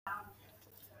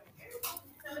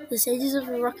The stages of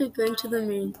a rocket going to the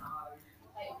moon.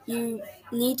 You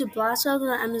need to blast out of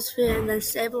the atmosphere and then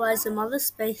stabilize the mother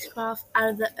spacecraft out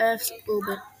of the Earth's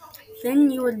orbit.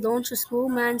 Then you would launch a small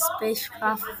manned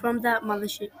spacecraft from that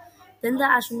mothership. Then the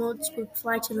astronauts would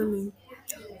fly to the moon.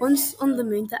 Once on the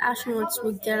moon, the astronauts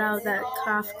would get out of that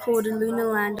craft called a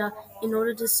lunar lander in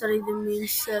order to study the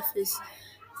moon's surface.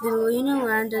 The lunar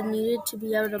lander needed to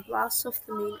be able to blast off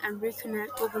the moon and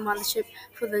reconnect with the mothership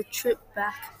for the trip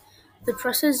back. The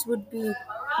process would need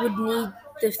the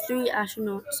three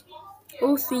astronauts.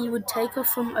 All three would take off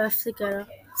from Earth together.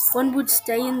 One would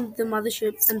stay in the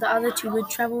mothership and the other two would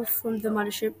travel from the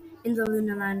mothership in the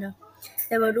lunar lander.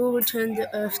 They would all return to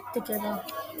Earth together.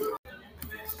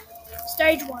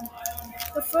 Stage 1.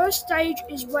 The first stage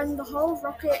is when the whole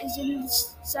rocket is in the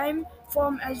same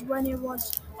form as when it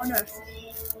was on Earth.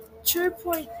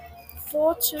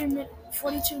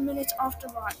 2.42 minutes after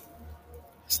light.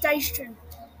 Stage 2.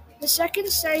 The second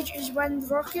stage is when the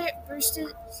rocket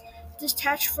boosters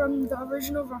detach from the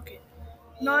original rocket.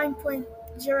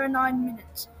 9.09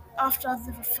 minutes after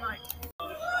the flight.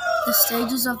 The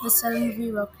stages of the Saturn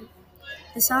V rocket.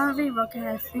 The Saturn V rocket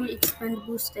had three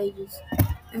expendable stages.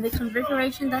 In the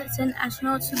configuration that sent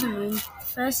astronauts to the moon, the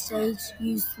first stage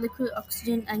used liquid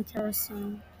oxygen and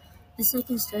kerosene. The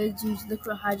second stage used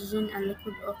liquid hydrogen and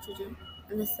liquid oxygen.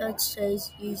 And the third stage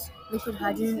used liquid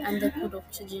hydrogen and liquid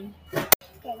oxygen.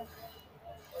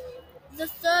 The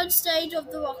third stage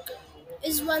of the rocket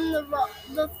is when the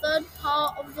third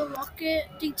part of the rocket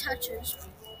detaches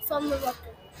from the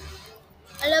rocket,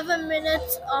 11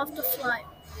 minutes after flight.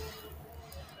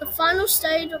 The final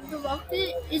stage of the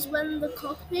rocket is when the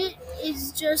cockpit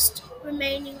is just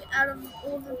remaining out of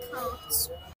all the parts.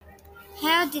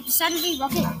 How did the Saturn V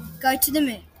rocket go to the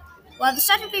moon? Well, the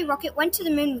Saturn V rocket went to the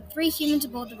moon with 3 humans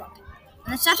aboard the rocket.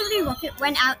 When the Saturn V rocket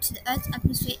went out to the Earth's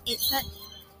atmosphere,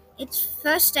 its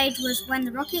first stage was when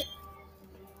the rocket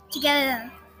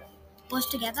was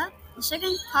together. The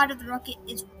second part of the rocket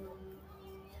is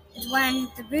when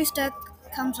the booster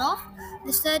comes off.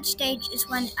 The third stage is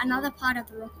when another part of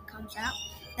the rocket comes out.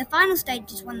 The final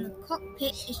stage is when the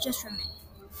cockpit is just remaining.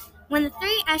 When the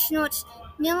 3 astronauts,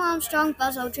 Neil Armstrong,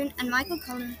 Buzz Aldrin, and Michael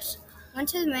Collins, went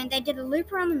to the moon, they did a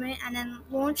loop around the moon and then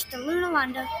launched the lunar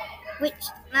lander,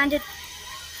 which landed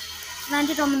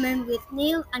on the moon with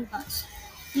Neil and Buzz.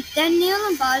 Then Neil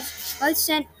and Buzz both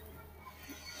sent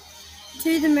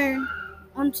to the moon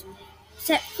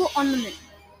set foot on the moon.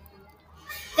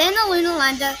 Then the lunar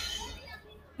lander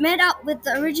met up with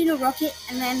the original rocket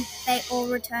and then they all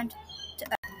returned to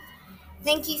Earth.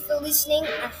 Thank you for listening.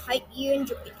 I hope you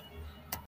enjoyed it.